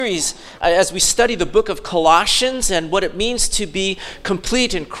As we study the book of Colossians and what it means to be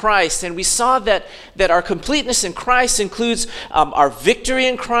complete in Christ. And we saw that our completeness in Christ includes our victory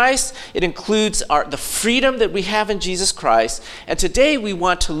in Christ. It includes the freedom that we have in Jesus Christ. And today we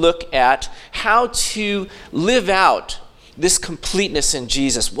want to look at how to live out this completeness in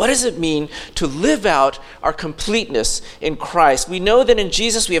Jesus. What does it mean to live out our completeness in Christ? We know that in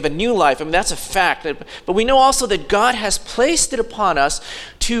Jesus we have a new life. I mean, that's a fact. But we know also that God has placed it upon us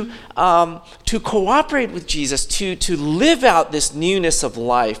to cooperate with Jesus, to live out this newness of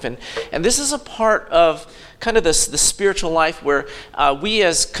life. And this is a part of kind of the spiritual life where we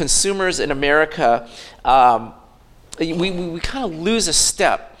as consumers in America, we kind of lose a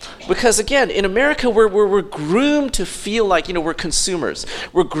step. Because again, in America, we're groomed to feel like, we're consumers.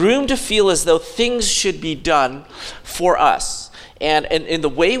 We're groomed to feel as though things should be done for us. And in the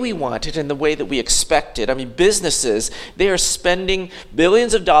way we want it, in the way that we expect it. I mean, businesses, they are spending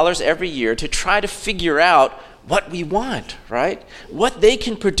billions of dollars every year to try to figure out what we want, right? What they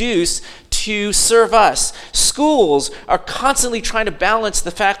can produce to serve us. Schools are constantly trying to balance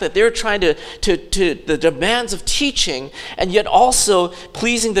the fact that they're trying to the demands of teaching and yet also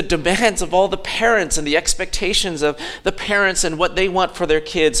pleasing the demands of all the parents and the expectations of the parents and what they want for their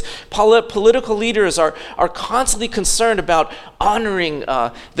kids. Political leaders are constantly concerned about honoring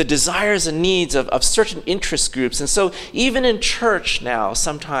the desires and needs of certain interest groups. And so even in church now,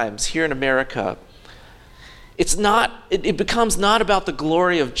 sometimes here in America, it becomes not about the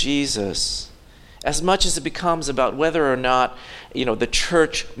glory of Jesus as much as it becomes about whether or not, the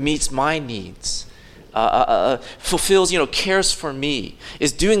church meets my needs, fulfills, cares for me,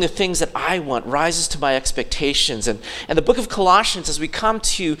 is doing the things that I want, rises to my expectations. And the book of Colossians, as we come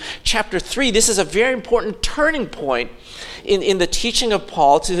to chapter 3, this is a very important turning point in the teaching of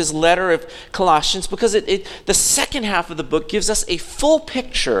Paul to his letter of Colossians, because the second half of the book gives us a full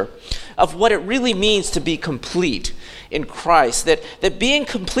picture of what it really means to be complete in Christ. That being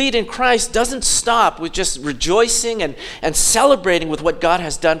complete in Christ doesn't stop with just rejoicing and celebrating with what God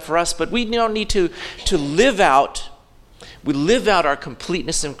has done for us, but we now need to live out our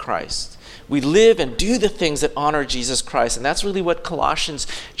completeness in Christ. We live and do the things that honor Jesus Christ. And that's really what Colossians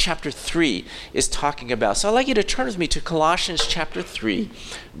chapter 3 is talking about. So I'd like you to turn with me to Colossians chapter 3,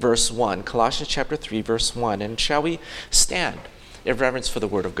 verse 1. Colossians chapter 3, verse 1. And shall we stand in reverence for the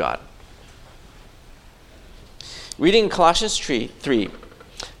word of God? Reading Colossians 3,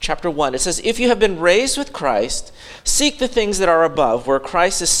 chapter 1, it says, "If you have been raised with Christ, seek the things that are above, where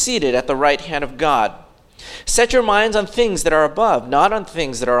Christ is seated at the right hand of God. Set your minds on things that are above, not on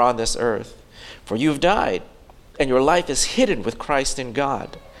things that are on this earth. For you have died, and your life is hidden with Christ in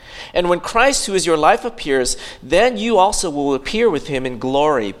God. And when Christ, who is your life, appears, then you also will appear with him in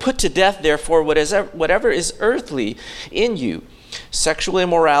glory. Put to death, therefore, whatever is earthly in you, sexual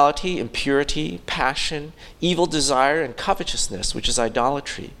immorality, impurity, passion, evil desire, and covetousness, which is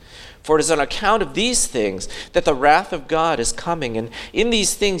idolatry. For it is on account of these things that the wrath of God is coming. And in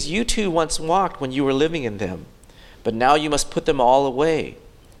these things you too once walked when you were living in them. But now you must put them all away: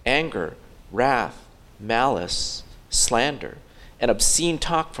 anger, wrath, malice, slander, and obscene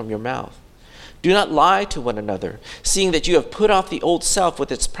talk from your mouth. Do not lie to one another, seeing that you have put off the old self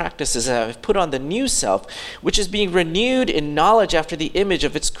with its practices and have put on the new self, which is being renewed in knowledge after the image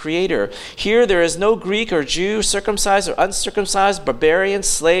of its creator. Here there is no Greek or Jew, circumcised or uncircumcised, barbarian,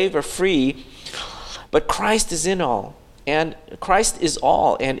 slave or free, but Christ is all and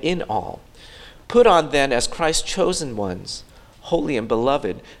in all. Put on then as Christ's chosen ones, holy and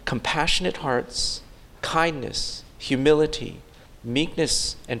beloved, compassionate hearts, kindness, humility,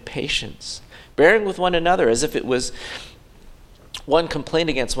 meekness, and patience, bearing with one another as if it was one complaint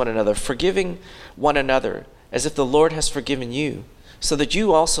against one another, forgiving one another as if the Lord has forgiven you, so that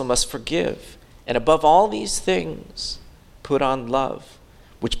you also must forgive. And above all these things, put on love,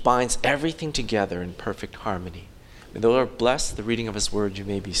 which binds everything together in perfect harmony." May the Lord bless the reading of his word. You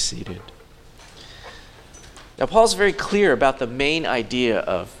may be seated. Now, Paul's very clear about the main idea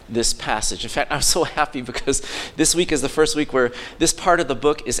of this passage. In fact, I'm so happy because this week is the first week where this part of the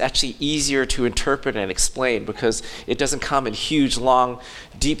book is actually easier to interpret and explain, because it doesn't come in huge, long,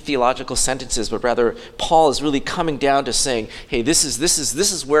 deep theological sentences, but rather Paul is really coming down to saying, hey, this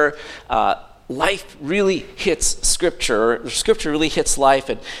is where life really hits Scripture, or Scripture really hits life.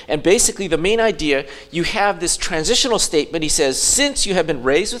 And basically the main idea, you have this transitional statement. He says, since you have been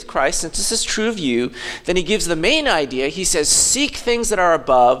raised with Christ, since this is true of you, then he gives the main idea. He says, seek things that are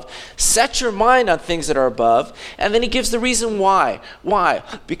above, set your mind on things that are above, and then he gives the reason why. Why?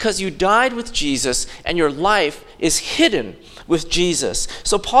 Because you died with Jesus and your life is hidden with Jesus.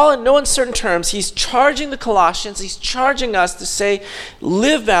 So Paul, in no uncertain terms, he's charging the Colossians, he's charging us to say,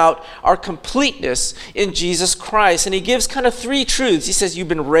 live out our completeness in Jesus Christ. And he gives kind of three truths. He says, you've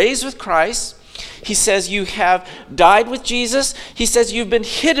been raised with Christ. He says you have died with Jesus. He says you've been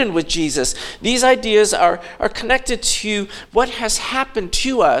hidden with Jesus. These ideas are connected to what has happened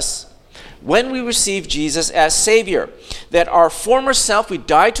to us when we receive Jesus as Savior. That our former self, we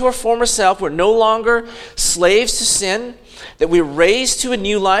died to our former self. We're no longer slaves to sin. That we're raised to a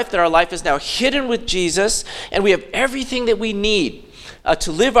new life. That our life is now hidden with Jesus. And we have everything that we need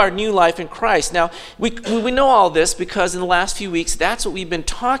to live our new life in Christ. Now, we know all this because in the last few weeks, that's what we've been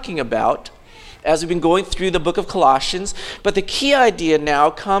talking about as we've been going through the book of Colossians. But the key idea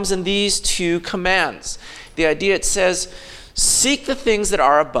now comes in these two commands. The idea, it says, seek the things that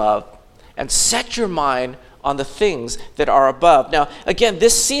are above and set your mind on the things that are above. Now, again,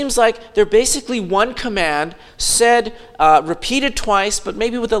 this seems like they're basically one command said, repeated twice, but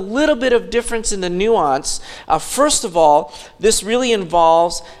maybe with a little bit of difference in the nuance. First of all, this really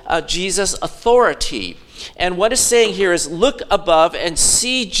involves Jesus' authority. And what it's saying here is look above and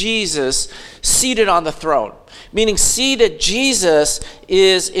see Jesus seated on the throne. Meaning see that Jesus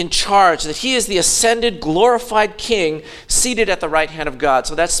is in charge, that he is the ascended, glorified king seated at the right hand of God.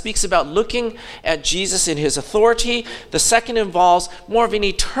 So that speaks about looking at Jesus in his authority. The second involves more of an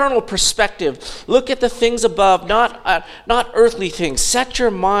eternal perspective. Look at the things above, not earthly things. Set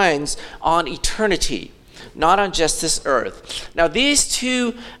your minds on eternity, not on just this earth. Now, these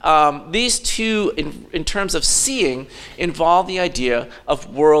two in terms of seeing, involve the idea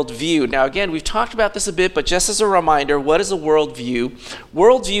of worldview. Now, again, we've talked about this a bit, but just as a reminder, what is a worldview?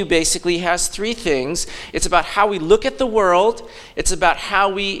 Worldview basically has three things. It's about how we look at the world. It's about how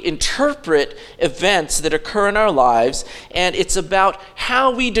we interpret events that occur in our lives. And it's about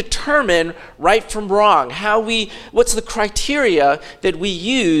how we determine right from wrong. What's the criteria that we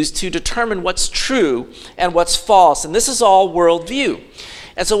use to determine what's true and what's false. And this is all worldview.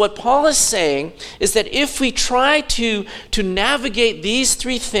 And so what Paul is saying is that if we try to navigate these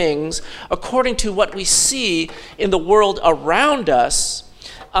three things according to what we see in the world around us,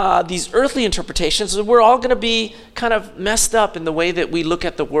 these earthly interpretations, we're all going to be kind of messed up in the way that we look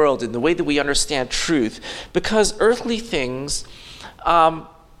at the world, in the way that we understand truth, because earthly things are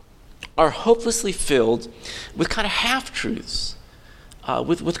hopelessly filled with kind of half-truths,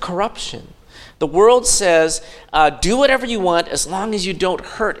 with corruption. The world says, do whatever you want as long as you don't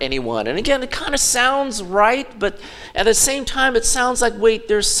hurt anyone. And again, it kind of sounds right, but at the same time, it sounds like, wait,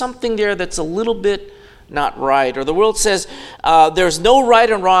 there's something there that's a little bit not right. Or the world says, there's no right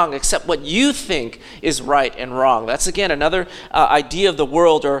and wrong except what you think is right and wrong. That's, again, another idea of the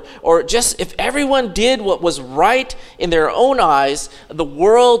world. Or just if everyone did what was right in their own eyes, the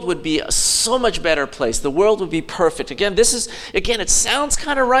world would be a so much better place. The world would be perfect. Again, it sounds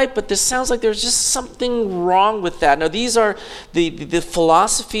kind of right, but this sounds like there's just something wrong with that. Now, these are the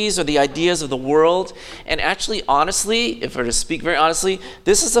philosophies or the ideas of the world. And actually, honestly, if we're to speak very honestly,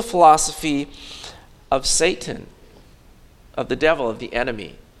 this is a philosophy of Satan, of the devil, of the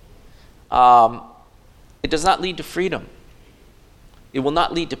enemy. It does not lead to freedom. It will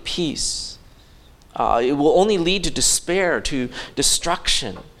not lead to peace. It will only lead to despair, to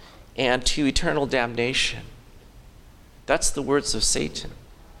destruction, and to eternal damnation. That's the words of Satan.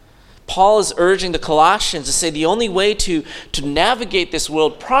 Paul is urging the Colossians to say the only way to navigate this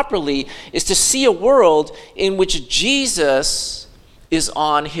world properly is to see a world in which Jesus is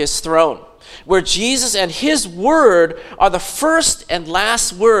on his throne, where Jesus and his word are the first and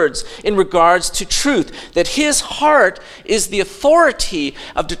last words in regards to truth, that his heart is the authority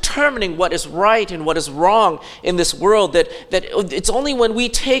of determining what is right and what is wrong in this world, that it's only when we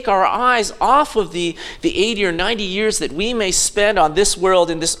take our eyes off of the 80 or 90 years that we may spend on this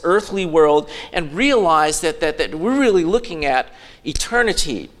world, in this earthly world, and realize that we're really looking at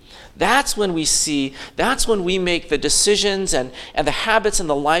eternity. That's when that's when we make the decisions and the habits and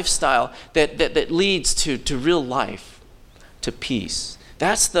the lifestyle that leads to real life, to peace.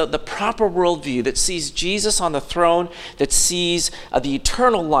 That's the proper worldview that sees Jesus on the throne, that sees the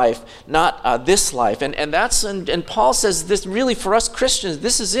eternal life, not this life. And Paul says this really for us Christians,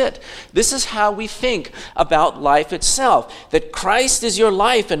 this is it. This is how we think about life itself, that Christ is your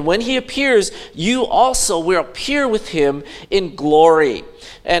life, and when he appears, you also will appear with him in glory.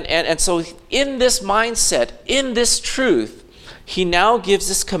 And so in this mindset, in this truth, he now gives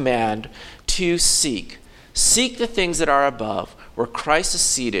this command to seek. Seek the things that are above, where Christ is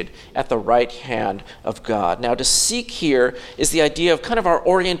seated at the right hand of God. Now, to seek here is the idea of kind of our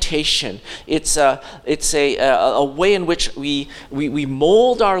orientation. It's a way in which we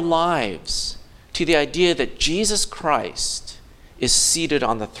mold our lives to the idea that Jesus Christ is seated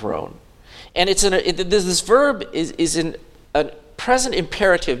on the throne. And this verb is in a present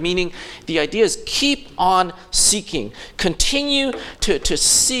imperative, meaning the idea is keep on seeking. Continue to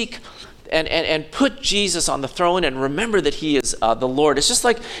seek and put Jesus on the throne and remember that he is the Lord. It's just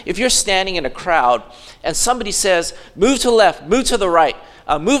like if you're standing in a crowd and somebody says, move to the left, move to the right,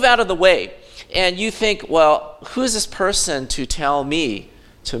 move out of the way. And you think, well, who is this person to tell me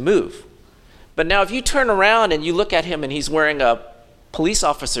to move? But now if you turn around and you look at him and he's wearing a police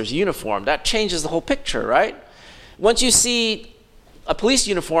officer's uniform, that changes the whole picture, right? Once you see a police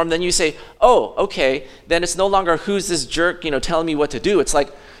uniform, then you say, oh, okay, then it's no longer who's this jerk, telling me what to do. It's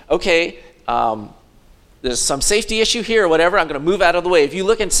like, okay, there's some safety issue here or whatever, I'm going to move out of the way. If you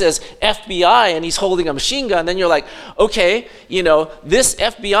look and it says FBI and he's holding a machine gun, then you're like, okay, this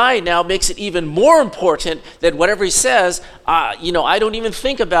FBI now makes it even more important that whatever he says, I don't even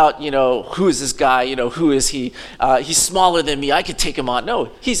think about, who is this guy, who is he? He's smaller than me, I could take him on. No,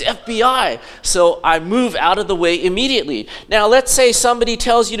 he's FBI. So I move out of the way immediately. Now let's say somebody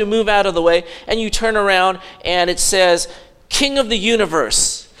tells you to move out of the way and you turn around and it says, King of the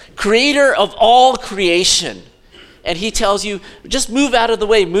universe, creator of all creation, and he tells you, just move out of the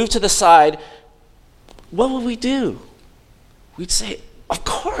way, move to the side, what would we do? We'd say, of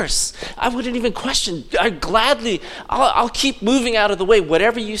course. I wouldn't even question. I'll keep moving out of the way,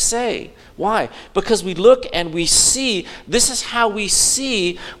 whatever you say. Why? Because we look and we see, this is how we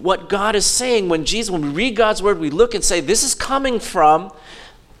see what God is saying. When we read God's word, we look and say, this is coming from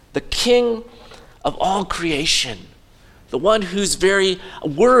the King of all creation. The one whose very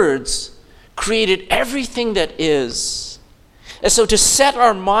words created everything that is. And so to set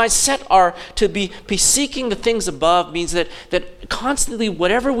our minds, to be seeking the things above means that constantly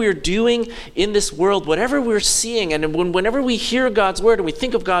whatever we're doing in this world, whatever we're seeing, and whenever we hear God's word and we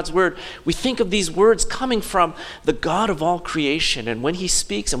think of God's word, we think of these words coming from the God of all creation. And when he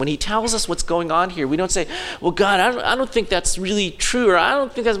speaks and when he tells us what's going on here, we don't say, well, God, I don't think that's really true, or I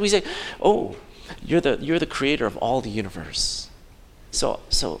don't think that's, we say, oh, you're the creator of all the universe. So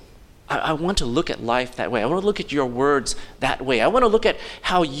I want to look at life that way. I want to look at your words that way. I want to look at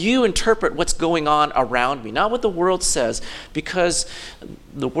how you interpret what's going on around me, not what the world says, because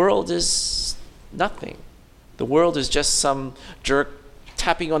the world is nothing. The world is just some jerk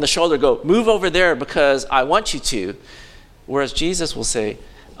tapping you on the shoulder, go, move over there because I want you to. Whereas Jesus will say,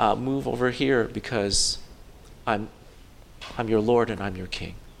 move over here because I'm your Lord and I'm your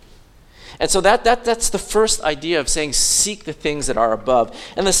King. And so that's the first idea of saying seek the things that are above.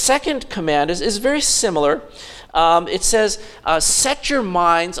 And the second command is very similar. It says, set your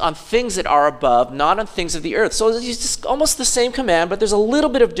minds on things that are above, not on things of the earth. So it's just almost the same command, but there's a little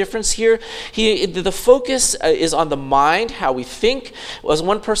bit of difference here. The focus is on the mind, how we think. As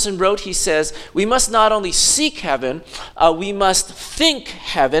one person wrote, he says, we must not only seek heaven, we must think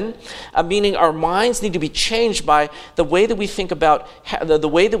heaven, meaning our minds need to be changed by the way that we think about the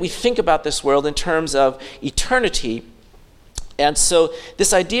way that we think about this world in terms of eternity. And so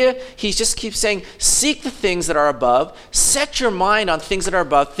this idea, he just keeps saying, seek the things that are above, set your mind on things that are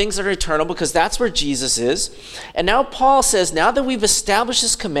above, things that are eternal, because that's where Jesus is. And now Paul says, now that we've established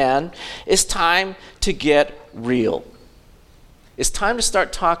this command, it's time to get real. It's time to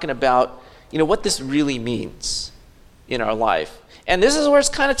start talking about, what this really means in our life. And this is where it's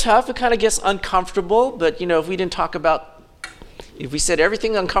kind of tough. It kind of gets uncomfortable, but, if we said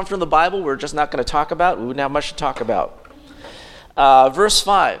everything uncomfortable in the Bible, we're just not going to talk about, we wouldn't have much to talk about. Verse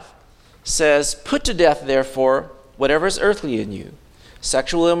 5 says, put to death, therefore, whatever is earthly in you,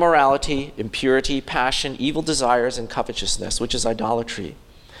 sexual immorality, impurity, passion, evil desires, and covetousness, which is idolatry.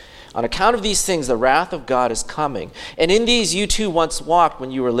 On account of these things, the wrath of God is coming. And in these you too once walked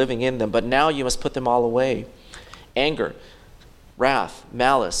when you were living in them, but now you must put them all away. Anger, wrath,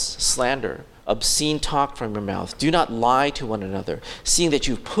 malice, slander, obscene talk from your mouth. Do not lie to one another, seeing that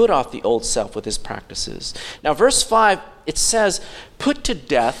you've put off the old self with his practices. Now, verse 5, it says, put to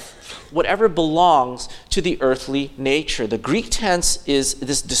death whatever belongs to the earthly nature. The Greek tense is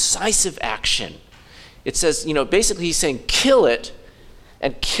this decisive action. It says, basically he's saying, kill it,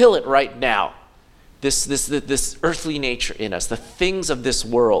 and kill it right now. This earthly nature in us, the things of this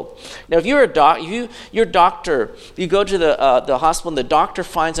world. Now, if you're your doctor, you go to the hospital and the doctor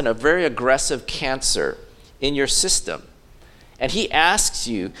finds a very aggressive cancer in your system, and he asks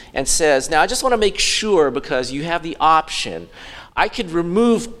you and says, now I just want to make sure because you have the option. I could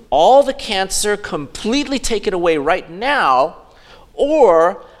remove all the cancer, completely take it away right now,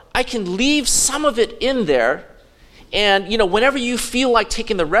 or I can leave some of it in there, and whenever you feel like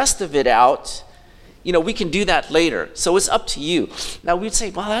taking the rest of it out, we can do that later. So it's up to you. Now we'd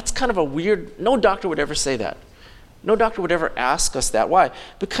say, well, that's kind of a weird, no doctor would ever say that. No doctor would ever ask us that. Why?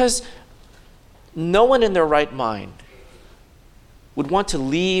 Because no one in their right mind would want to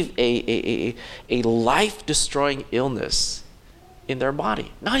leave a life-destroying illness in their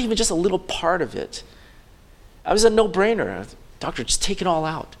body. Not even just a little part of it. It was a no-brainer. Doctor, just take it all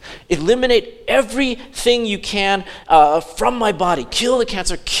out. Eliminate everything you can from my body. Kill the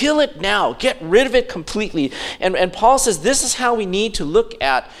cancer. Kill it now. Get rid of it completely. And Paul says this is how we need to look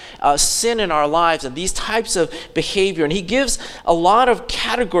at sin in our lives and these types of behavior. And he gives a lot of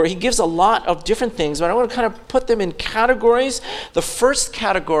category. He gives a lot of different things, but I want to kind of put them in categories. The first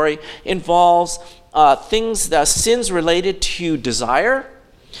category involves sins related to desire,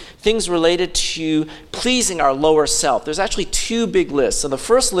 things related to pleasing our lower self. There's actually two big lists. So the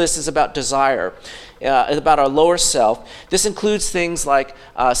first list is about desire, about our lower self. This includes things like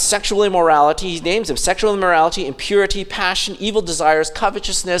sexual immorality. He names them: sexual immorality, impurity, passion, evil desires,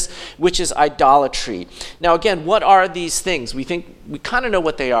 covetousness, which is idolatry. Now again, what are these things? We kind of know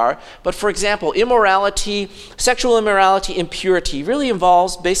what they are, but for example, immorality, sexual immorality, impurity really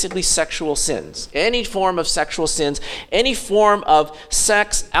involves basically sexual sins. Any form of sexual sins, any form of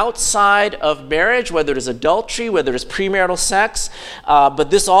sex outside of marriage, whether it is adultery, whether it is premarital sex, but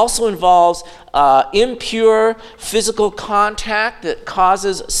this also involves impure physical contact that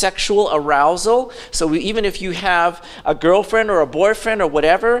causes sexual arousal. So even if you have a girlfriend or a boyfriend or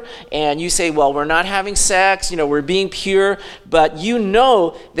whatever, and you say, well, we're not having sex, we're being pure, but you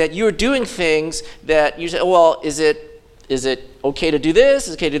know that you're doing things that you say, well, is it okay to do this?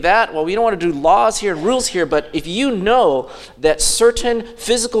 Is it okay to do that? Well, we don't want to do laws here and rules here, but if you know that certain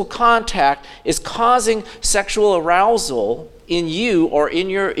physical contact is causing sexual arousal in you or in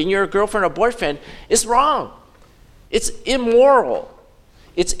your girlfriend or boyfriend, it's wrong. It's immoral.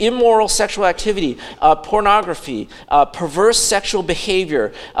 It's immoral sexual activity, pornography, perverse sexual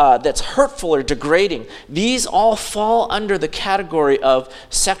behavior that's hurtful or degrading. These all fall under the category of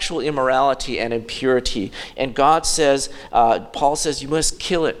sexual immorality and impurity. And God says, Paul says, you must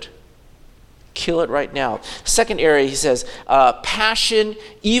kill it. Kill it right now. Second area, he says, passion,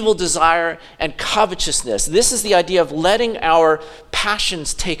 evil desire, and covetousness. This is the idea of letting our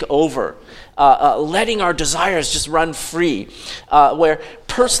passions take over, letting our desires just run free, where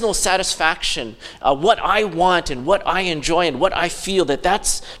personal satisfaction, what I want and what I enjoy and what I feel,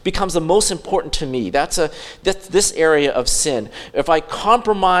 that becomes the most important to me. That's this area of sin. If I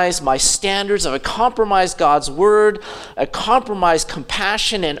compromise my standards, if I compromise God's word, I compromise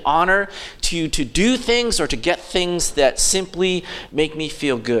compassion and honor to do things or to get things that simply make me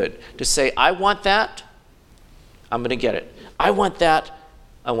feel good. To say, I want that, I'm going to get it. I want that,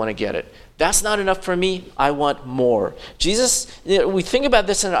 I want to get it. That's not enough for me. I want more. Jesus, we think about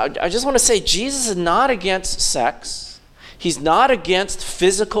this, and I just want to say Jesus is not against sex. He's not against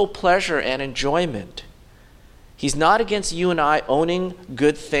physical pleasure and enjoyment. He's not against you and I owning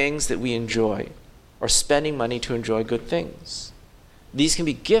good things that we enjoy or spending money to enjoy good things. These can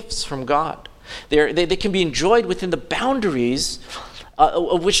be gifts from God. They can be enjoyed within the boundaries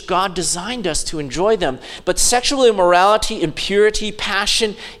of which God designed us to enjoy them. But sexual immorality, impurity,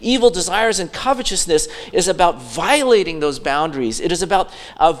 passion, evil desires, and covetousness is about violating those boundaries. It is about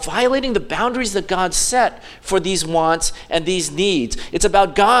violating the boundaries that God set for these wants and these needs. It's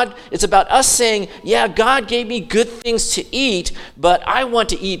about God. It's about us saying, yeah, God gave me good things to eat, but I want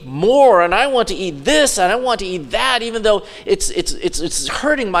to eat more, and I want to eat this, and I want to eat that, even though it's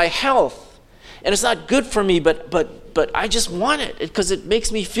hurting my health. And it's not good for me, but I just want it because it makes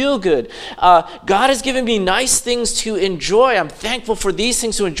me feel good. God has given me nice things to enjoy. I'm thankful for these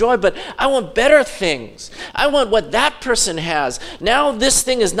things to enjoy, but I want better things. I want what that person has. Now this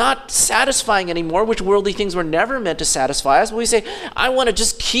thing is not satisfying anymore, which worldly things were never meant to satisfy us. But we say, I want to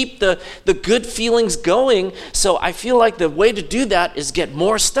just keep the good feelings going, so I feel like the way to do that is get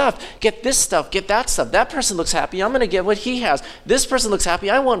more stuff. Get this stuff, get that stuff. That person looks happy. I'm going to get what he has. This person looks happy.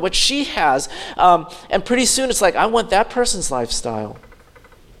 I want what she has. And pretty soon it's like, I want that person's lifestyle.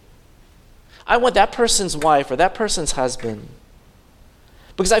 I want that person's wife or that person's husband.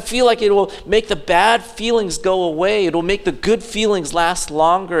 Because I feel like it will make the bad feelings go away. It will make the good feelings last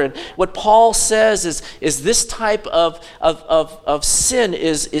longer. And what Paul says is this type of sin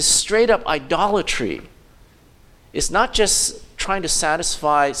is straight up idolatry. It's not just trying to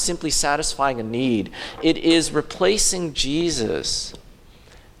simply satisfying a need. It is replacing Jesus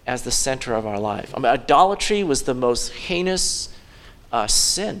as the center of our life. Idolatry was the most heinous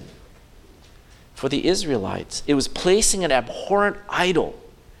sin for the Israelites. It was placing an abhorrent idol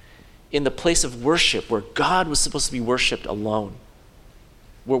in the place of worship where God was supposed to be worshipped alone.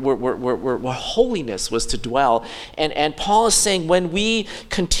 where holiness was to dwell. And Paul is saying when we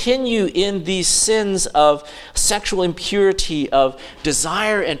continue in these sins of sexual impurity, of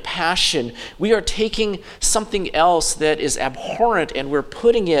desire and passion, we are taking something else that is abhorrent and we're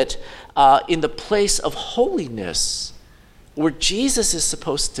putting it in the place of holiness, where Jesus is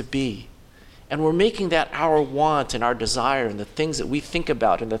supposed to be. And we're making that our want and our desire and the things that we think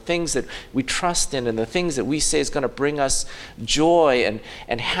about and the things that we trust in and the things that we say is going to bring us joy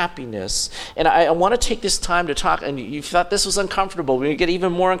and happiness. And I want to take this time to talk, and you thought this was uncomfortable. We're going to get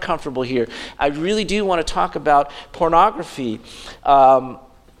even more uncomfortable here. I really do want to talk about pornography.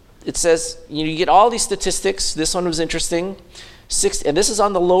 It says, you get all these statistics. This one was interesting. And this is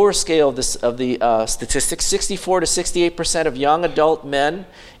on the lower scale of the statistics. 64 to 68% of young adult men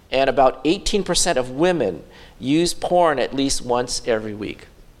and about 18% of women use porn at least once every week.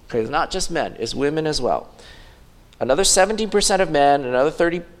 Okay, it's not just men, it's women as well. Another 17% of men, another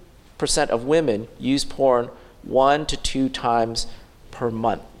 30% of women use porn 1 to 2 times per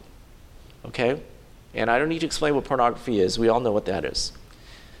month. Okay? And I don't need to explain what pornography is. We all know what that is.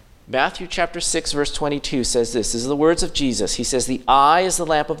 Matthew chapter 6, verse 22 says this. This is the words of Jesus. He says, "The eye is the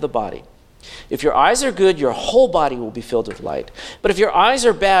lamp of the body. If your eyes are good, your whole body will be filled with light. But if your eyes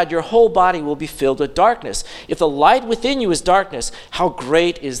are bad, your whole body will be filled with darkness. If the light within you is darkness, how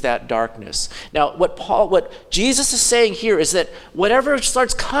great is that darkness?" Now, what Jesus is saying here is that whatever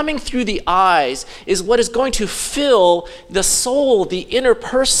starts coming through the eyes is what is going to fill the soul, the inner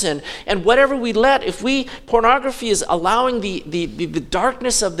person. And whatever we let, pornography is allowing the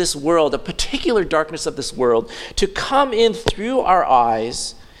darkness of this world, a particular darkness of this world, to come in through our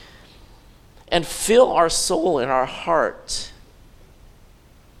eyes and fill our soul and our heart.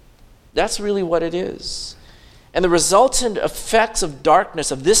 That's really what it is. And the resultant effects of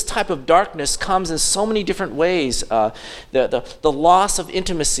darkness, of this type of darkness, comes in so many different ways. The loss of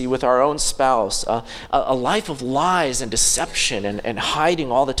intimacy with our own spouse, a life of lies and deception and hiding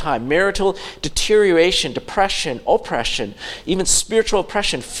all the time, marital deterioration, depression, oppression, even spiritual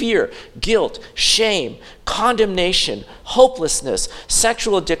oppression, fear, guilt, shame, condemnation, hopelessness,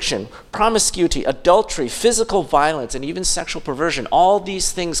 sexual addiction, promiscuity, adultery, physical violence, and even sexual perversion. All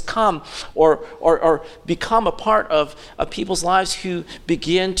these things come or become a part of people's lives who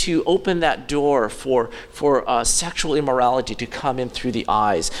begin to open that door for sexual immorality to come in through the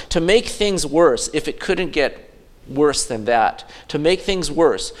eyes. To make things worse, if it couldn't get worse than that, to make things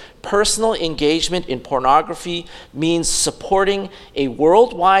worse, personal engagement in pornography means supporting a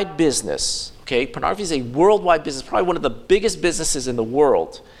worldwide business. Okay, pornography is a worldwide business, probably one of the biggest businesses in the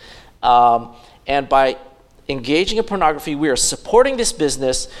world. And by engaging in pornography, we are supporting this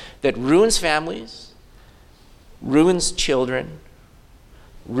business that ruins families, ruins children,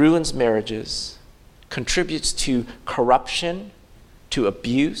 ruins marriages, contributes to corruption, to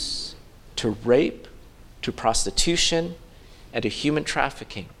abuse, to rape, to prostitution, and to human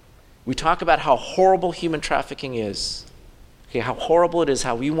trafficking. We talk about how horrible human trafficking is. Okay, how horrible it is,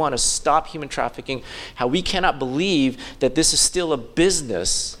 how we want to stop human trafficking, how we cannot believe that this is still a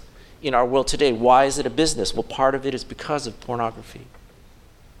business in our world today. Why is it a business? Well, part of it is because of pornography.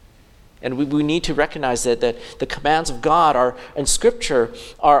 And we need to recognize that the commands of God in Scripture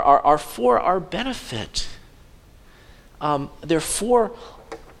are for our benefit. They're for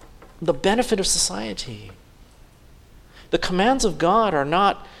the benefit of society. The commands of God are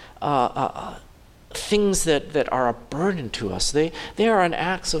not things that are a burden to us. They are an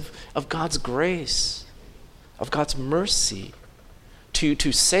acts of God's grace, of God's mercy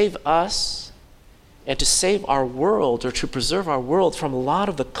to save us and to save our world, or to preserve our world from a lot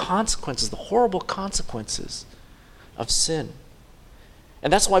of the consequences, the horrible consequences of sin.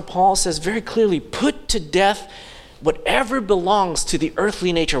 And that's why Paul says very clearly, put to death whatever belongs to the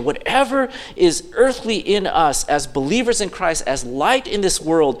earthly nature, whatever is earthly in us as believers in Christ, as light in this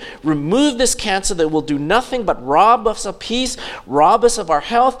world. Remove this cancer that will do nothing but rob us of peace, rob us of our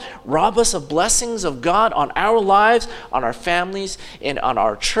health, rob us of blessings of God on our lives, on our families, and on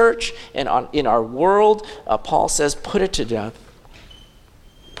our church, and in our world. Paul says, put it to death.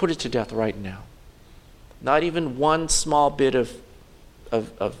 Put it to death right now. Not even one small bit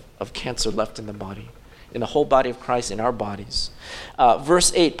of cancer left in the body, in the whole body of Christ, in our bodies.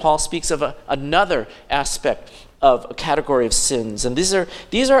 Verse 8, Paul speaks of another aspect of a category of sins. And these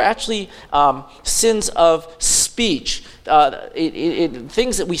are actually sins of speech,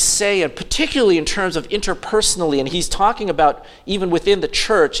 things that we say, and particularly in terms of interpersonally. And he's talking about even within the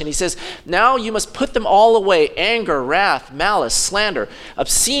church. And he says, now you must put them all away: anger, wrath, malice, slander,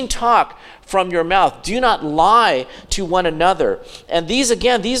 obscene talk from your mouth. Do not lie to one another. And these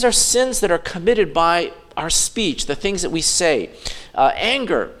are sins that are committed by our speech, the things that we say.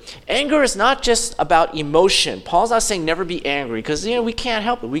 Anger. Anger is not just about emotion. Paul's not saying never be angry because we can't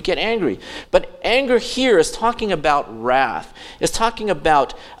help it. We get angry. But anger here is talking about wrath. It's talking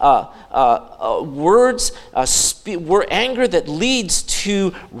about words, anger that leads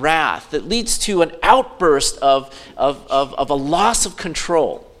to wrath, that leads to an outburst of a loss of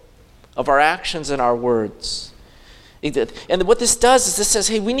control of our actions and our words. And what this does is this says,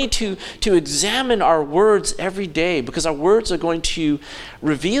 hey, we need to examine our words every day because our words are going to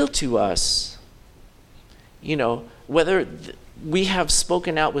reveal to us, whether we have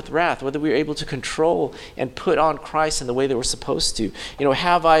spoken out with wrath, whether we are able to control and put on Christ in the way that we're supposed to.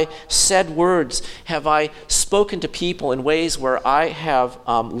 Have I said words? Have I spoken to people in ways where I have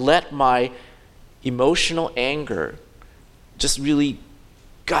let my emotional anger just really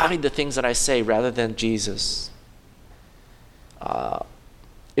guide the things that I say rather than Jesus?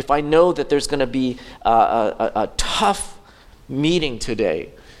 If I know that there's going to be a tough meeting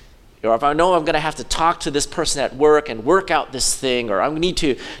today, or if I know I'm going to have to talk to this person at work and work out this thing, or I need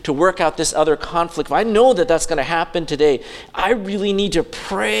to work out this other conflict, if I know that that's going to happen today, I really need to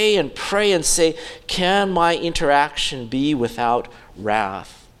pray and say, can my interaction be without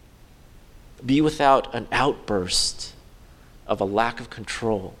wrath? Be without an outburst of a lack of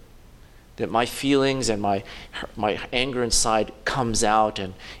control? That my feelings and my anger inside comes out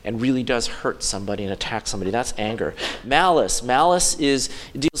and really does hurt somebody and attack somebody. That's anger. Malice. Malice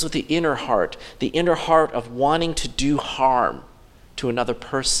deals with the inner heart of wanting to do harm to another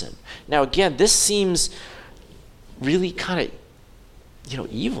person. Now again, this seems really kind of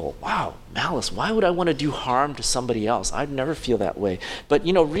evil. Wow, malice. Why would I want to do harm to somebody else? I'd never feel that way. But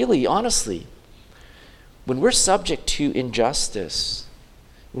really, honestly, when we're subject to injustice,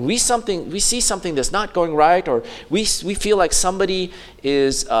 we see something that's not going right, or we feel like somebody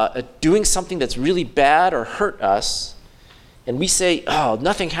is doing something that's really bad or hurt us, and we say, oh,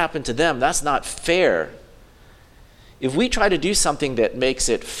 nothing happened to them, that's not fair. If we try to do something that makes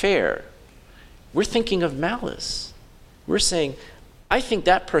it fair, we're thinking of malice. We're saying, I think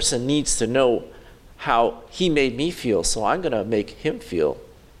that person needs to know how he made me feel, so I'm going to make him feel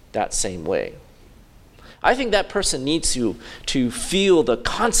that same way. I think that person needs to feel the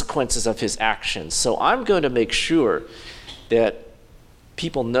consequences of his actions. So I'm going to make sure that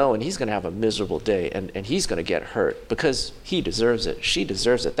people know, and he's going to have a miserable day, and he's going to get hurt because he deserves it, she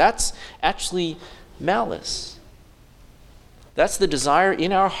deserves it. That's actually malice. That's the desire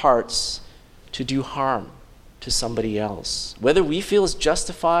in our hearts to do harm to somebody else. Whether we feel it's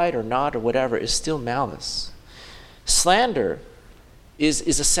justified or not or whatever, is still malice. Slander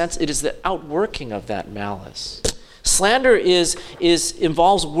is a sense, it is the outworking of that malice. Slander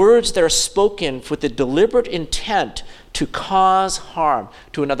involves words that are spoken with the deliberate intent to cause harm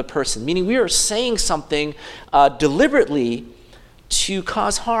to another person, meaning we are saying something deliberately to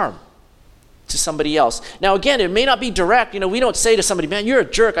cause harm to somebody else. Now again, it may not be direct. We don't say to somebody, man, you're a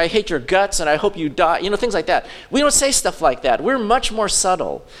jerk, I hate your guts and I hope you die, things like that. We don't say stuff like that. We're much more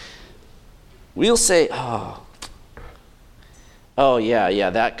subtle. We'll say, oh yeah,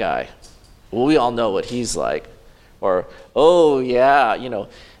 that guy. Well, we all know what he's like. Or, oh yeah,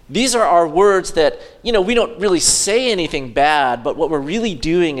 These are our words that, we don't really say anything bad, but what we're really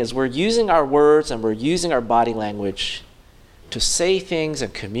doing is we're using our words and we're using our body language to say things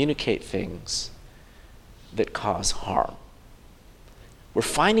and communicate things that cause harm. We're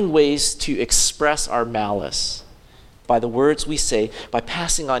finding ways to express our malice by the words we say, by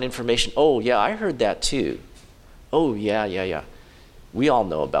passing on information. Oh yeah, I heard that too. Oh yeah. We all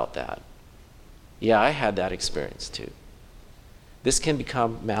know about that. Yeah, I had that experience too. This can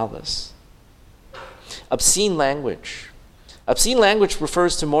become malice. Obscene language. Obscene language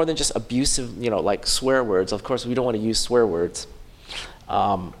refers to more than just abusive, like swear words. Of course, we don't want to use swear words.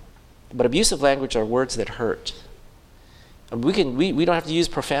 But abusive language are words that hurt. And we don't have to use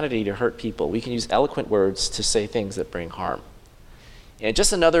profanity to hurt people. We can use eloquent words to say things that bring harm. And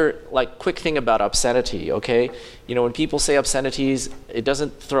just another quick thing about obscenity, okay? When people say obscenities, it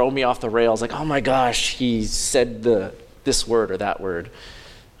doesn't throw me off the rails like, oh my gosh, he said this word or that word.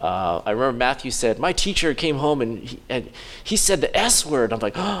 I remember Matthew said, my teacher came home and he said the S word. I'm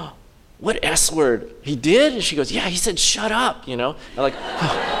like, oh, what S word? He did? And she goes, yeah, he said shut up, I'm like,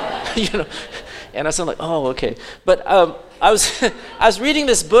 oh, And I was like, oh, okay. But I was reading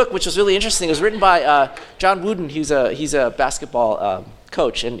this book, which was really interesting. It was written by John Wooden. He's a basketball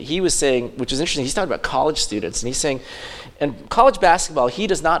coach, and he was saying, which is interesting, he's talking about college students, and he's saying, in college basketball, he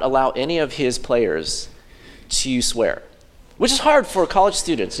does not allow any of his players to swear, which is hard for college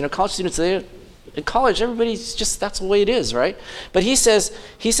students. College students, in college, everybody's just, that's the way it is, right? But he says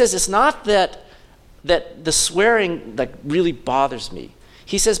it's not that that the swearing like really bothers me.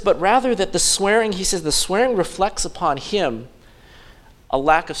 He says, but rather that the swearing reflects upon him a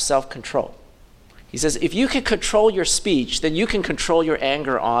lack of self-control. He says, if you can control your speech, then you can control your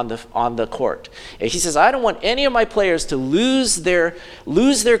anger on the court. And he says, I don't want any of my players to lose their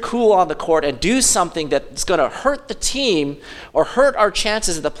cool on the court and do something that's going to hurt the team or hurt our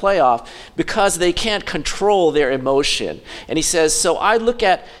chances at the playoff because they can't control their emotion. And he says, so I look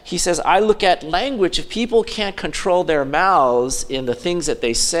at language. If people can't control their mouths in the things that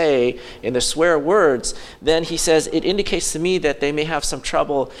they say, in their swear words, then he says, it indicates to me that they may have some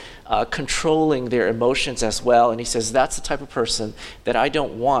trouble controlling their emotions as well. And he says, that's the type of person that I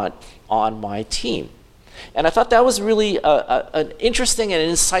don't want on my team. And I thought that was really an interesting and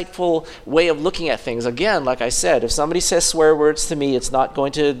insightful way of looking at things. Again, like I said, if somebody says swear words to me, it's not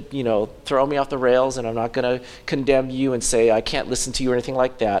going to, throw me off the rails, and I'm not going to condemn you and say I can't listen to you or anything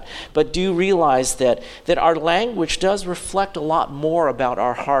like that. But do realize that our language does reflect a lot more about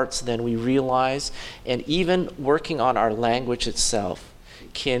our hearts than we realize, and even working on our language itself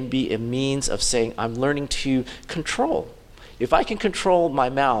can be a means of saying, I'm learning to control. If I can control my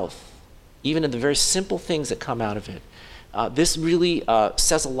mouth, even in the very simple things that come out of it, this really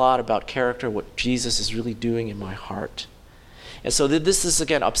says a lot about character, what Jesus is really doing in my heart. And so this is,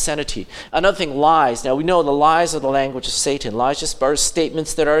 again, obscenity. Another thing, lies. Now, we know the lies are the language of Satan. Lies just are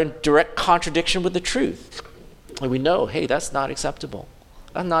statements that are in direct contradiction with the truth. And we know, hey, that's not acceptable.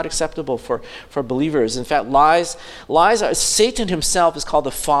 That's not acceptable for believers. In fact, lies are, Satan himself is called the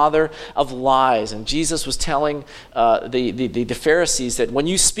father of lies. And Jesus was telling the Pharisees that when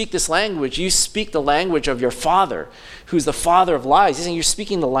you speak this language, you speak the language of your father, who's the father of lies. He's saying you're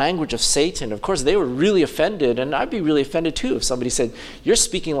speaking the language of Satan. Of course, they were really offended, and I'd be really offended too if somebody said, you're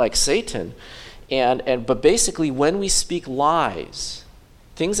speaking like Satan. But basically, when we speak lies,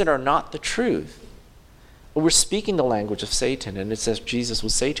 things that are not the truth, we're speaking the language of Satan. And it says Jesus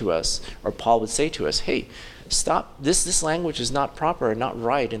would say to us, or Paul would say to us, hey, stop, this language is not proper and not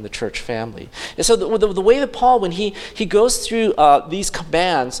right in the church family. And so the way that Paul, when he goes through these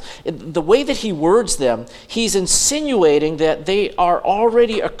commands, the way that he words them, he's insinuating that they are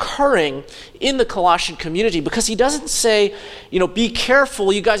already occurring in the Colossian community, because he doesn't say, be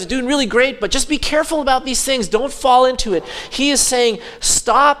careful, you guys are doing really great, but just be careful about these things, don't fall into it. He is saying,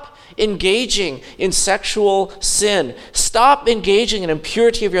 stop engaging in sexual sin. Stop engaging in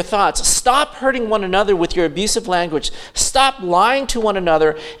impurity of your thoughts. Stop hurting one another with your abusive language. Stop lying to one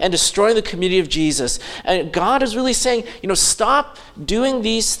another and destroying the community of Jesus. And God is really saying, stop doing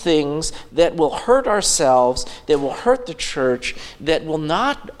these things that will hurt ourselves, that will hurt the church, that will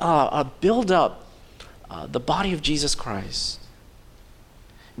not build up the body of Jesus Christ.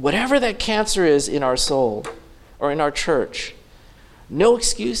 Whatever that cancer is in our soul or in our church, no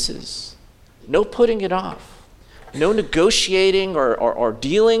excuses, no putting it off, no negotiating or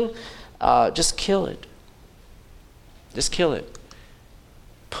dealing. Just kill it. Just kill it.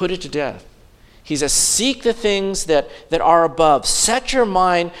 Put it to death. He says, seek the things that are above. Set your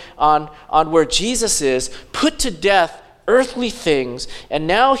mind on where Jesus is. Put to death earthly things. And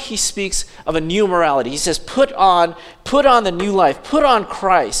now he speaks of a new morality. He says, put on the new life. Put on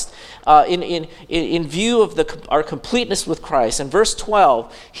Christ. In view of our completeness with Christ. In verse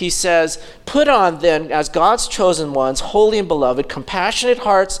 12, he says, put on then, as God's chosen ones, holy and beloved, compassionate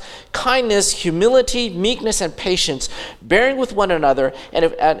hearts, kindness, humility, meekness, and patience, bearing with one another,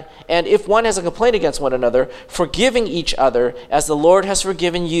 and if one has a complaint against one another, forgiving each other, as the Lord has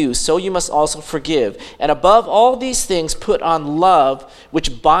forgiven you, so you must also forgive. And above all these things, put on love,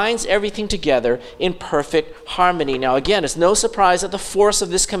 which binds everything together in perfect harmony. Now again, it's no surprise that the force of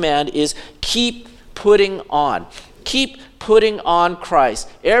this command is keep putting on. Keep putting on Christ.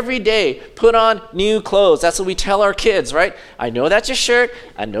 Every day, put on new clothes. That's what we tell our kids, right? I know that's your shirt.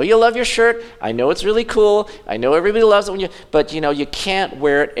 I know you love your shirt. I know it's really cool. I know everybody loves it but you can't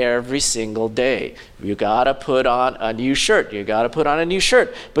wear it every single day. You gotta put on a new shirt. You gotta put on a new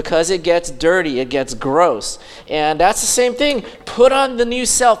shirt because it gets dirty, it gets gross. And that's the same thing. Put on the new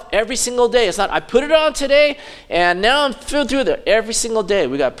self every single day. It's not, I put it on today and now I'm through there. Every single day,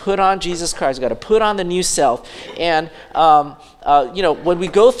 we gotta put on Jesus Christ. We gotta put on the new self. And when we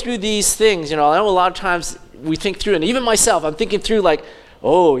go through these things, I know a lot of times we think through, and even myself, I'm thinking through like,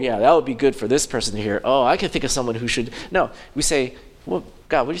 oh yeah, that would be good for this person to hear. Oh, I can think of someone who should. No, we say, well,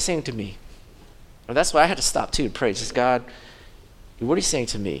 God, what are you saying to me? And that's why I had to stop too and pray. Just, God, what are you saying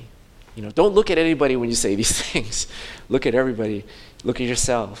to me? Don't look at anybody when you say these things. Look at everybody. Look at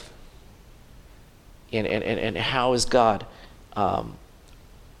yourself. And how is God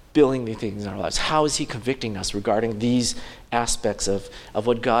building the things in our lives? How is he convicting us regarding these aspects of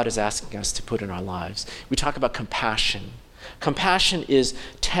what God is asking us to put in our lives? We talk about compassion. Compassion is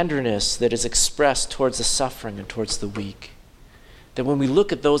tenderness that is expressed towards the suffering and towards the weak. That when we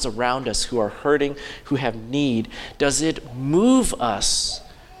look at those around us who are hurting, who have need, does it move us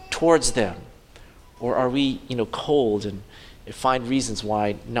towards them? Or are we, cold and find reasons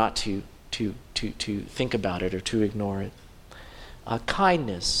why not to think about it or to ignore it?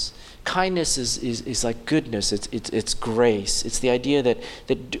 Kindness. Kindness is like goodness. It's grace. It's the idea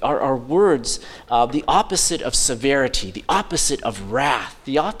that our words, the opposite of severity, the opposite of wrath,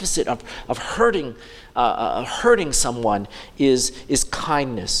 the opposite of hurting someone is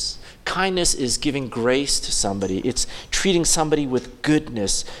kindness. Kindness is giving grace to somebody. It's treating somebody with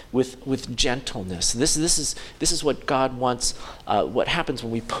goodness, with gentleness. This is what God wants. What happens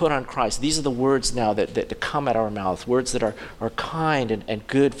when we put on Christ. These are the words now that come out of our mouth. Words that are kind and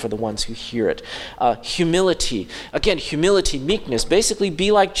good for the ones who hear it. Humility. Again, humility, meekness. Basically,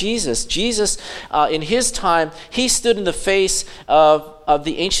 be like Jesus. Jesus, in his time, he stood in the face of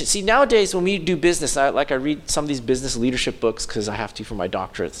the ancient. See, nowadays when we do business, I read some of these business leadership books because I have to for my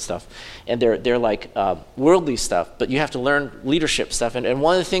doctorate stuff, and they're like worldly stuff, but you have to learn leadership stuff. And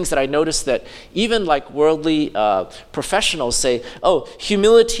one of the things that I noticed that even like worldly professionals say, oh,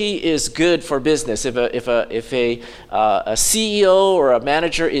 humility is good for business. If a CEO or a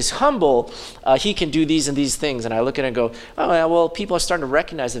manager is humble, he can do these and these things. And I look at it and go, oh yeah, well, people are starting to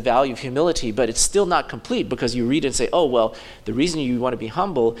recognize the value of humility, but it's still not complete because you read it and say, oh well, the reason you want to be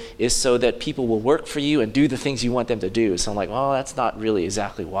humble is so that people will work for you and do the things you want them to do. So I'm like, well, that's not really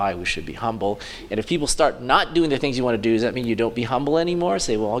exactly why we should be humble. And if people start not doing the things you want to do, does that mean you don't be humble anymore?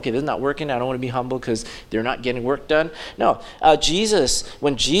 Say, well, okay, this is not working. I don't want to be humble because they're not getting work done. No,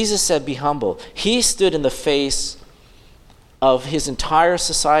 when Jesus said be humble, he stood in the face of his entire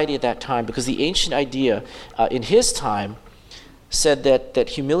society at that time, because the ancient idea in his time said that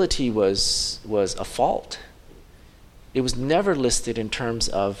humility was a fault. It was never listed in terms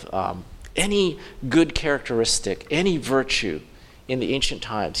of any good characteristic, any virtue in the ancient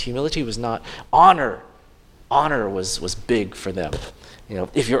times. Humility was not. Honor was big for them.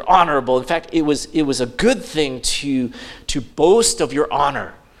 If you're honorable, in fact, it was a good thing to boast of your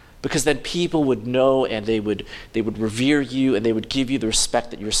honor, because then people would know and they would revere you and they would give you the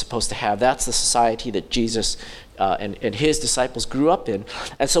respect that you're supposed to have. That's the society that Jesus and his disciples grew up in.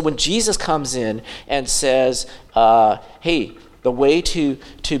 And so when Jesus comes in and says, hey, the way to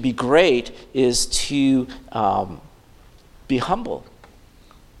be great is to be humble,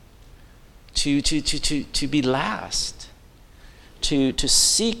 to be last, to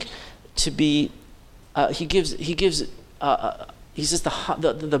seek to be, he says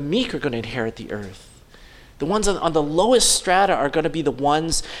the meek are going to inherit the earth. The ones on the lowest strata are going to be the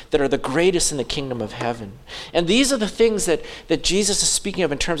ones that are the greatest in the kingdom of heaven. And these are the things that Jesus is speaking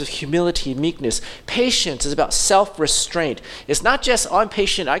of in terms of humility, meekness. Patience is about self-restraint. It's not just, oh, I'm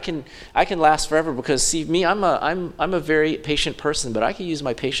patient, I can last forever, because see me, I'm a very patient person, but I can use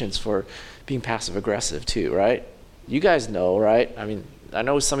my patience for being passive aggressive too, right? You guys know, right? I mean, I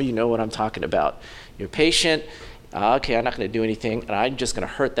know some of you know what I'm talking about. You're patient. Okay, I'm not going to do anything, and I'm just going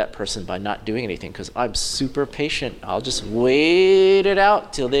to hurt that person by not doing anything because I'm super patient. I'll just wait it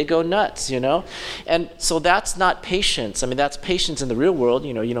out till they go nuts, And so that's not patience. I mean, that's patience in the real world.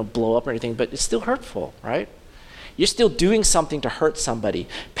 You don't blow up or anything, but it's still hurtful, right? You're still doing something to hurt somebody.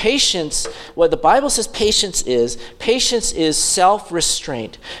 Patience, what the Bible says patience is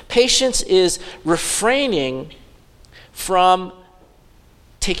self-restraint. Patience is refraining from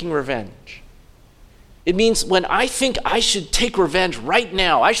taking revenge. It means when I think I should take revenge right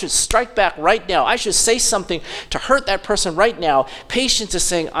now, I should strike back right now, I should say something to hurt that person right now, patience is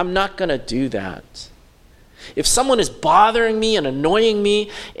saying, I'm not going to do that. If someone is bothering me and annoying me,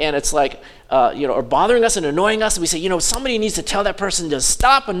 and it's like, or bothering us and annoying us, and we say, somebody needs to tell that person to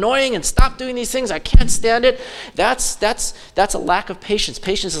stop annoying and stop doing these things. I can't stand it. That's a lack of patience.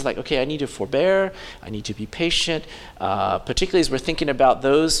 Patience is like, okay, I need to forbear. I need to be patient, particularly as we're thinking about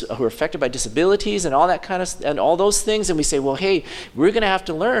those who are affected by disabilities and all that kind of, and all those things. And we say, well, hey, we're going to have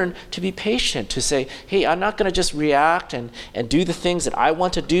to learn to be patient, to say, hey, I'm not going to just react and do the things that I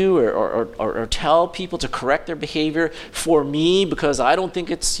want to do or tell people to correct their behavior for me because I don't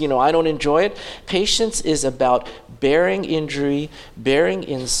think it's, I don't enjoy it. Patience is about bearing injury, bearing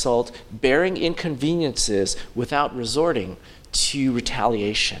insult, bearing inconveniences without resorting to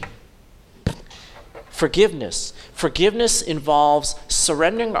retaliation. Forgiveness. Forgiveness involves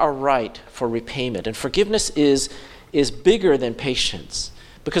surrendering our right for repayment. And forgiveness is bigger than patience.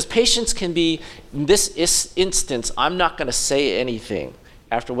 Because patience can be, in this instance, I'm not going to say anything.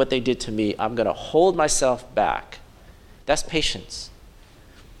 after what they did to me. I'm going to hold myself back. That's patience.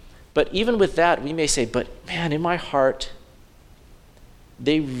 But even with that, we may say, but man, in my heart,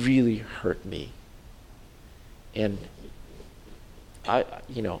 they really hurt me. And I'm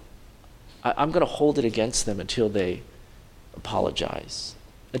going to hold it against them until they apologize.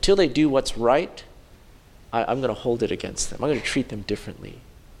 Until they do what's right, I'm going to hold it against them. I'm going to treat them differently.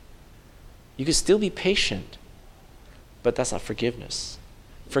 You can still be patient, but that's not forgiveness.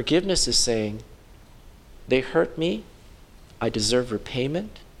 Forgiveness is saying, they hurt me, I deserve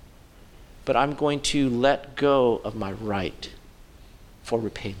repayment, but I'm going to let go of my right for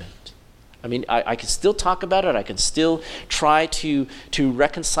repayment. I mean, I can still talk about it. I can still try to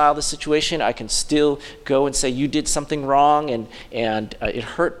reconcile the situation. I can still go and say, you did something wrong and it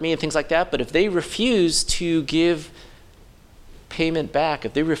hurt me and things like that. But if they refuse to give payment back,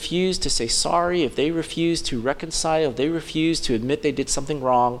 if they refuse to say sorry, if they refuse to reconcile, if they refuse to admit they did something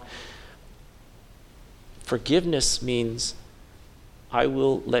wrong, forgiveness means I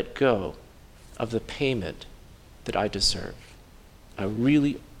will let go of the payment that I deserve. I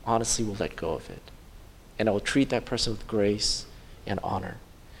really honestly will let go of it. And I will treat that person with grace and honor.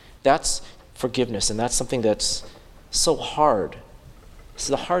 That's forgiveness, and that's something that's so hard. It's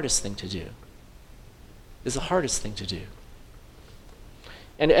the hardest thing to do. It's the hardest thing to do.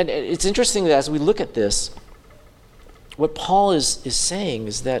 And it's interesting that as we look at this, what Paul is saying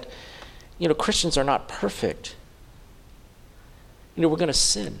is that, Christians are not perfect. We're going to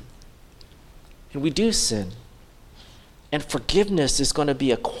sin. And we do sin. And forgiveness is going to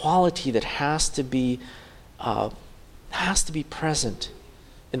be a quality that has to be present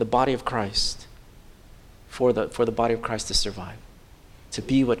in the body of Christ for the body of Christ to survive, to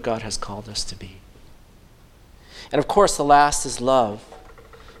be what God has called us to be. And of course, the last is love.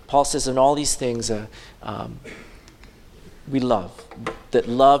 Paul says in all these things, we love. That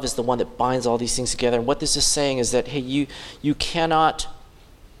love is the one that binds all these things together. And what this is saying is that, hey, you cannot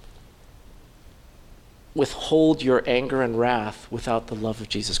withhold your anger and wrath without the love of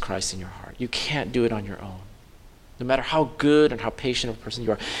Jesus Christ in your heart. You can't do it on your own. No matter how good and how patient of a person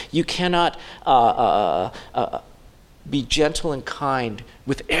you are, you cannot be gentle and kind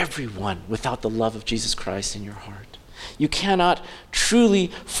with everyone without the love of Jesus Christ in your heart. You cannot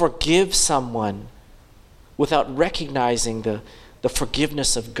truly forgive someone without recognizing the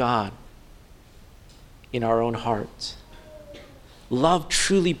forgiveness of God in our own hearts. Love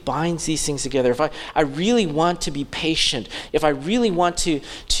truly binds these things together. If I really want to be patient, if I really want to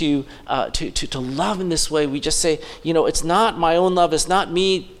love in this way, we just say, it's not my own love. It's not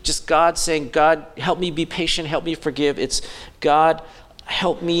me, just God saying, God, help me be patient, help me forgive. It's God,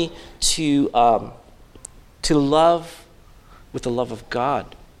 help me to love with the love of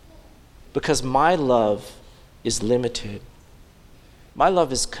God, because my love is limited. My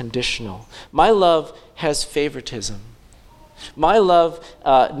love is conditional. My love has favoritism. My love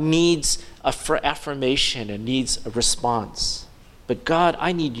needs affirmation and needs a response. But God,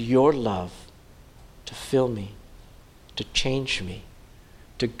 I need your love to fill me, to change me,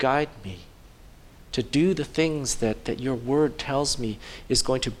 to guide me, to do the things that your word tells me is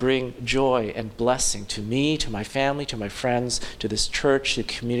going to bring joy and blessing to me, to my family, to my friends, to this church, to the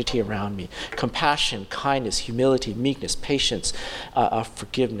community around me. Compassion, kindness, humility, meekness, patience,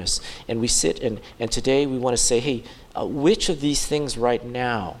 forgiveness. And we sit and today we want to say, hey, which of these things right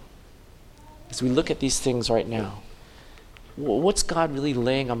now, as we look at these things right now, what's God really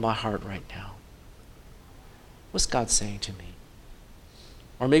laying on my heart right now? What's God saying to me?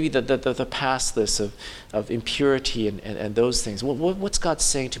 Or maybe the past list of impurity and those things. What's God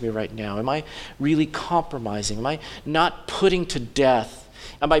saying to me right now? Am I really compromising? Am I not putting to death?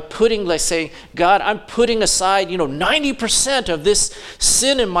 Am I putting, saying, God, I'm putting aside, 90% of this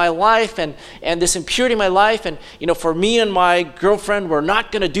sin in my life and this impurity in my life. And, for me and my girlfriend, we're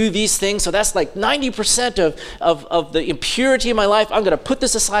not going to do these things. So that's like 90% of the impurity in my life. I'm going to put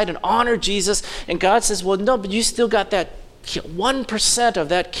this aside and honor Jesus. And God says, well, no, but you still got that 1% of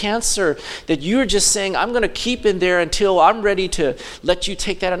that cancer that you're just saying, I'm going to keep in there until I'm ready to let you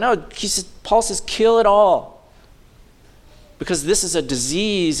take that out. No, Paul says, kill it all. Because this is a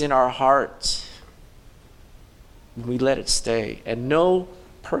disease in our hearts. We let it stay. And no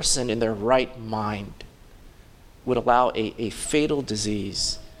person in their right mind would allow a fatal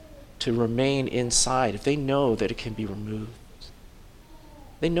disease to remain inside if they know that it can be removed.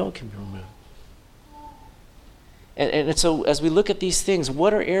 They know it can be removed. And so as we look at these things,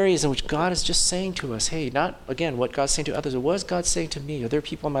 what are areas in which God is just saying to us, hey, not, again, what God's saying to others, but what is God saying to me? Are there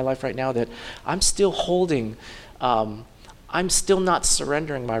people in my life right now that I'm still holding, I'm still not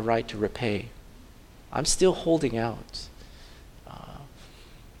surrendering my right to repay. I'm still holding out.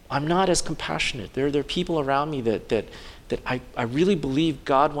 I'm not as compassionate. There are people around me that I really believe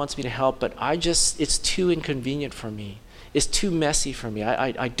God wants me to help, but it's too inconvenient for me. It's too messy for me.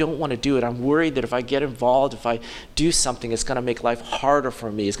 I don't want to do it. I'm worried that if I get involved, if I do something, it's going to make life harder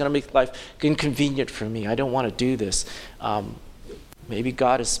for me. It's going to make life inconvenient for me. I don't want to do this. Maybe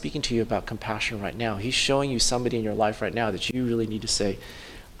God is speaking to you about compassion right now. He's showing you somebody in your life right now that you really need to say,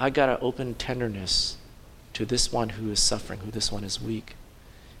 I got to open tenderness to this one who is suffering, who this one is weak.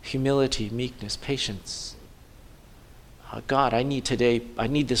 Humility, meekness, patience. God, I need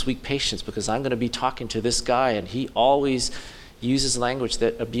this week patience because I'm going to be talking to this guy and he always uses language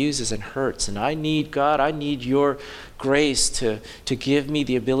that abuses and hurts. And I need your grace to give me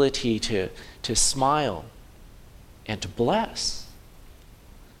the ability to smile and to bless.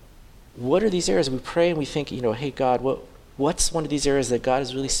 What are these areas? We pray and we think, hey God, what's one of these areas that God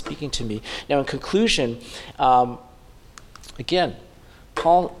is really speaking to me? Now in conclusion, again,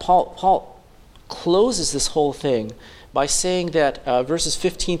 Paul closes this whole thing by saying that verses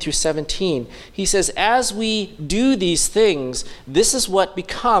 15 through 17, he says, as we do these things, this is what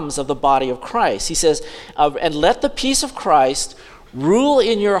becomes of the body of Christ. He says, and let the peace of Christ rule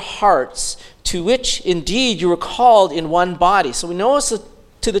in your hearts, to which indeed you were called in one body. So we notice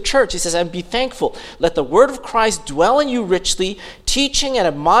to the church, he says, and be thankful. Let the word of Christ dwell in you richly, teaching and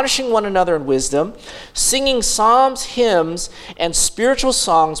admonishing one another in wisdom, singing psalms, hymns, and spiritual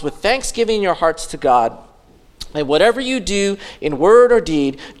songs with thanksgiving in your hearts to God. And whatever you do in word or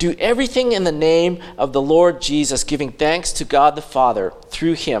deed, do everything in the name of the Lord Jesus, giving thanks to God the Father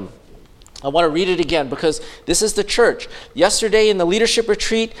through him. I want to read it again because this is the church. Yesterday in the leadership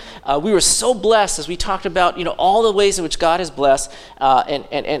retreat, we were so blessed as we talked about, all the ways in which God has blessed. And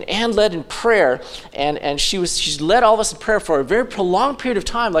Ann led in prayer, and she led all of us in prayer for a very prolonged period of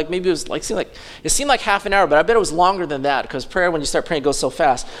time. Like maybe it seemed like half an hour, but I bet it was longer than that because prayer, when you start praying, goes so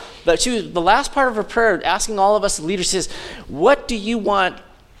fast. But the last part of her prayer, asking all of us the leaders, says, "What do you want?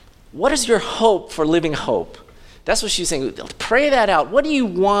 What is your hope for living hope?" That's what she's saying. Pray that out. What do you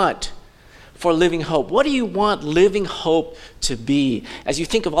want for living hope? What do you want living hope to be? As you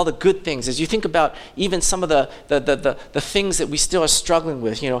think of all the good things, as you think about even some of the things that we still are struggling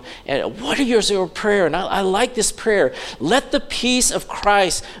with, and what are your prayer? And I like this prayer. Let the peace of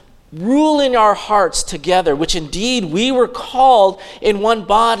Christ rule in our hearts together, which indeed we were called in one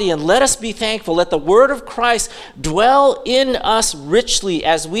body, and let us be thankful. Let the word of Christ dwell in us richly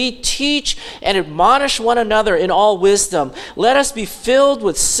as we teach and admonish one another in all wisdom. Let us be filled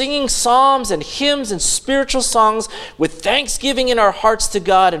with singing psalms and hymns and spiritual songs with thanksgiving in our hearts to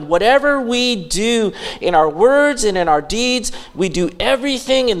God. And whatever we do in our words and in our deeds, we do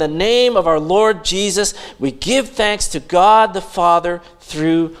everything in the name of our Lord Jesus. We give thanks to God the Father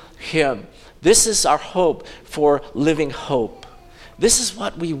through him. This is our hope for living hope. This is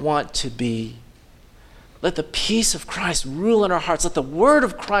what we want to be. Let the peace of Christ rule in our hearts. Let the word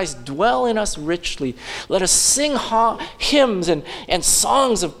of Christ dwell in us richly. Let us sing hymns and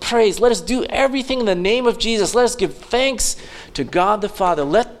songs of praise. Let us do everything in the name of Jesus. Let us give thanks to God the Father.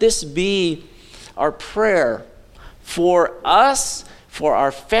 Let this be our prayer for us, for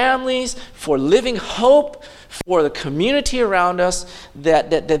our families, for living hope, for the community around us,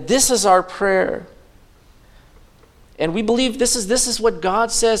 that this is our prayer. And we believe this is what God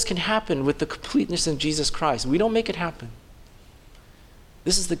says can happen with the completeness of Jesus Christ. We don't make it happen.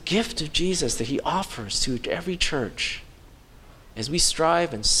 This is the gift of Jesus that he offers to every church as we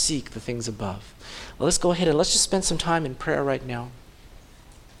strive and seek the things above. Well, let's go ahead and let's just spend some time in prayer right now,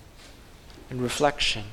 in reflection.